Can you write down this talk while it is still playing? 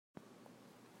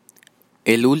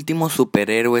El último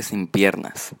superhéroe sin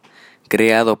piernas,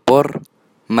 creado por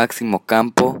Máximo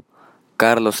Campo,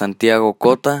 Carlos Santiago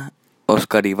Cota,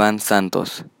 Oscar Iván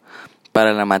Santos,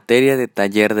 para la materia de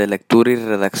Taller de Lectura y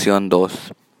Redacción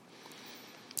 2.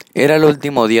 Era el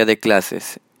último día de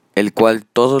clases, el cual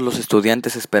todos los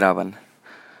estudiantes esperaban.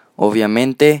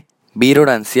 Obviamente,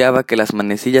 Viror ansiaba que las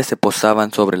manecillas se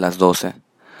posaban sobre las 12.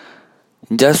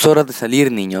 «Ya es hora de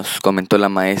salir, niños», comentó la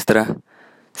maestra.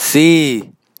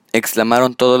 «Sí»,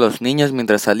 exclamaron todos los niños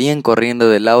mientras salían corriendo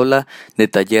del aula de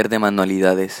taller de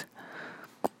manualidades.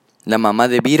 La mamá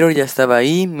de Viror ya estaba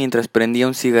ahí mientras prendía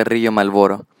un cigarrillo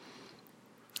Marlboro.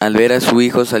 Al ver a su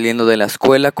hijo saliendo de la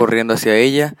escuela corriendo hacia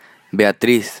ella,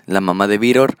 Beatriz, la mamá de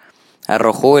Viror,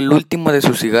 arrojó el último de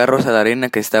sus cigarros a la arena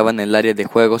que estaba en el área de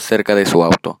juegos cerca de su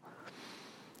auto.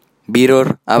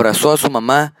 Viror abrazó a su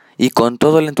mamá y con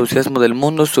todo el entusiasmo del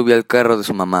mundo subió al carro de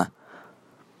su mamá.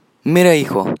 «Mira,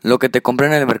 hijo, lo que te compré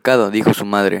en el mercado», dijo su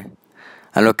madre.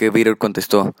 A lo que Viror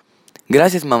contestó: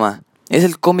 «Gracias, mamá, es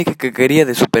el cómic que quería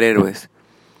de superhéroes».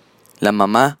 La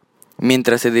mamá,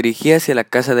 mientras se dirigía hacia la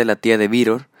casa de la tía de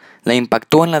Viror, la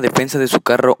impactó en la defensa de su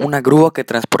carro una grúa que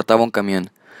transportaba un camión.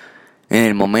 En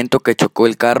el momento que chocó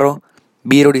el carro,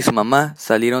 Viror y su mamá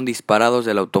salieron disparados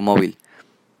del automóvil.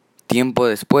 Tiempo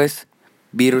después,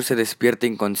 Viror se despierta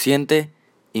inconsciente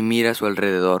y mira a su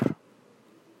alrededor.